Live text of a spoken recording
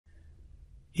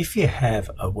If you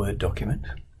have a Word document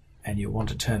and you want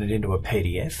to turn it into a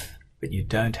PDF, but you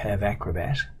don't have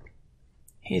Acrobat,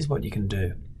 here's what you can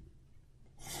do.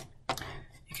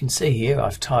 You can see here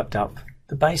I've typed up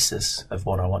the basis of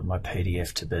what I want my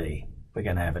PDF to be. We're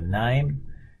going to have a name,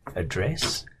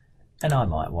 address, and I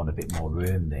might want a bit more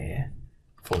room there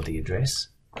for the address.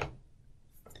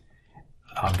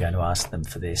 I'm going to ask them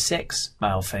for their sex,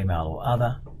 male, female or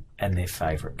other, and their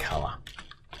favourite colour.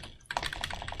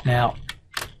 Now,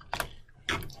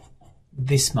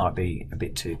 this might be a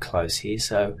bit too close here,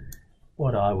 so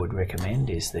what I would recommend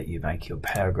is that you make your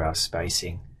paragraph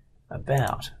spacing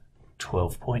about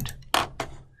 12 point.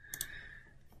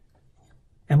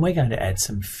 And we're going to add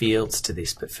some fields to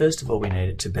this, but first of all we need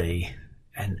it to be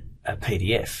a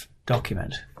PDF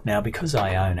document. Now, because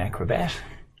I own Acrobat,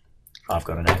 I've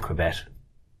got an Acrobat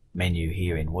menu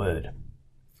here in Word.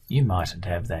 You mightn't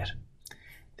have that.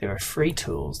 There are free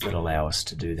tools that allow us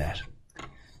to do that.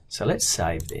 So let's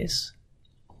save this.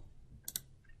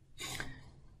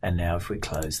 And now if we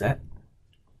close that,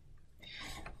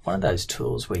 one of those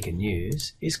tools we can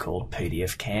use is called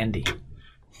PDF Candy.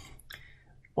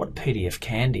 What PDF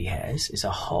Candy has is a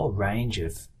whole range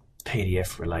of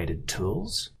PDF related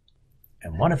tools,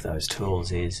 and one of those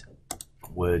tools is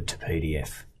Word to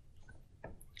PDF.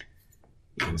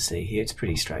 You can see here it's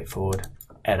pretty straightforward.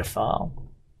 Add a file.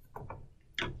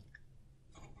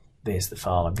 There's the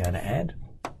file I'm going to add.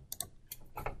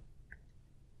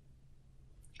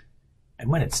 And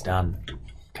when it's done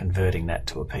converting that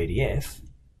to a PDF,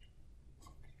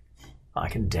 I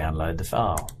can download the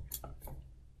file.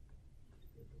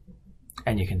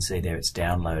 And you can see there it's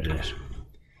downloaded it.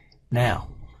 Now,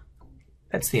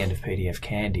 that's the end of PDF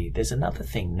Candy. There's another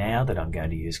thing now that I'm going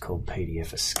to use called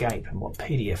PDF Escape. And what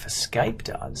PDF Escape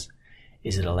does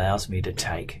is it allows me to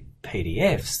take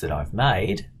PDFs that I've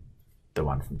made, the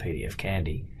one from PDF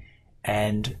Candy,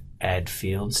 and add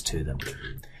fields to them.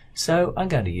 So I'm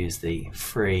going to use the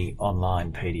free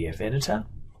online PDF editor.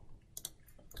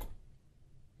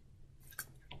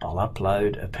 I'll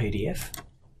upload a PDF.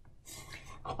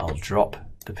 I'll drop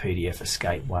the PDF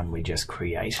Escape one we just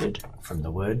created from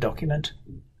the Word document.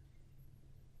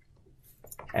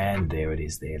 And there it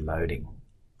is there loading.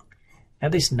 Now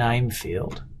this name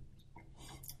field,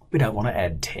 we don't want to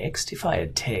add text. If I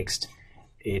add text,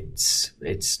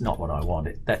 it's not what I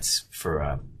want. That's for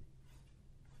a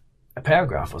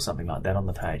paragraph or something like that on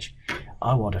the page.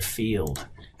 I want a field,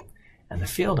 and the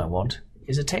field I want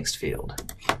is a text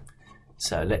field.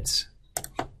 So let's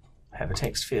have a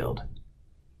text field.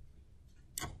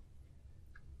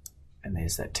 And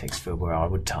there's that text field where I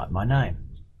would type my name.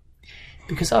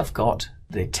 Because I've got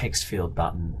the text field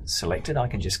button selected, I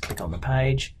can just click on the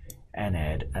page and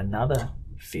add another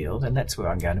field, and that's where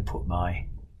I'm going to put my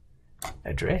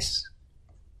address.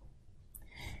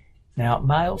 Now,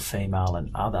 male, female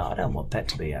and other, I don't want that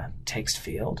to be a text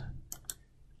field.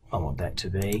 I want that to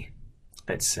be,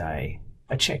 let's say,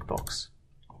 a checkbox.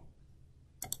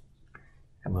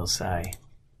 And we'll say,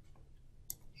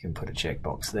 you can put a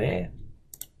checkbox there.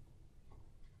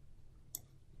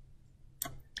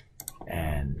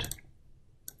 And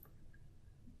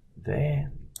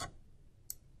there.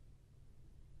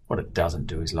 What it doesn't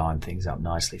do is line things up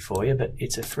nicely for you, but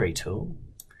it's a free tool.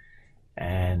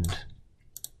 And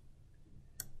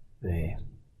there.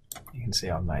 You can see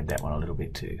I've made that one a little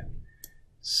bit too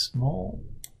small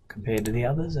compared to the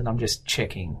others, and I'm just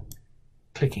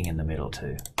clicking in the middle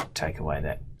to take away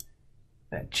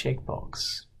that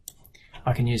checkbox.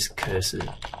 I can use cursor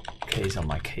keys on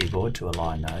my keyboard to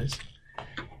align those.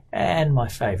 And my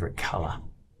favourite colour.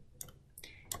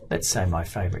 Let's say my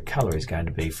favourite colour is going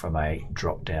to be from a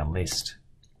drop-down list.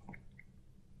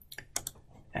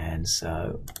 And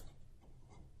so,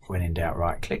 when in doubt,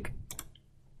 right-click.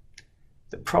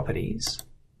 The properties,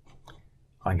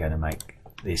 I'm going to make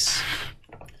this,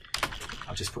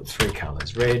 I'll just put 3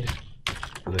 colours, red,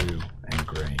 blue and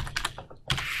green.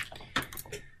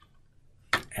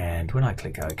 And when I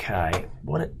click OK,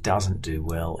 what it doesn't do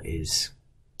well is,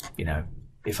 you know,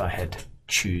 if I had to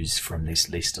choose from this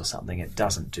list or something, it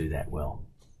doesn't do that well.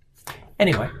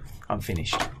 Anyway, I'm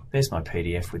finished. There's my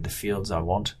PDF with the fields I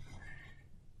want.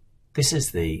 This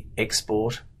is the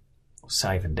export, or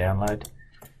save and download.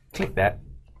 Click that,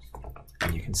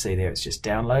 and you can see there it's just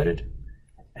downloaded.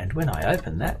 And when I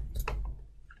open that,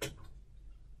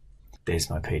 there's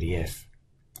my PDF.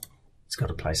 It's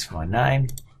got a place for my name,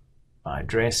 my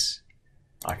address.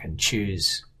 I can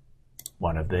choose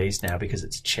one of these now. Because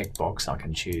it's a checkbox, I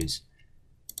can choose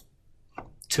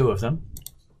 2 of them,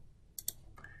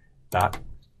 but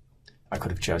I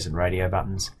could have chosen radio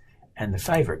buttons, and the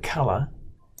favourite colour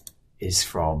is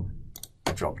from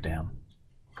a drop down.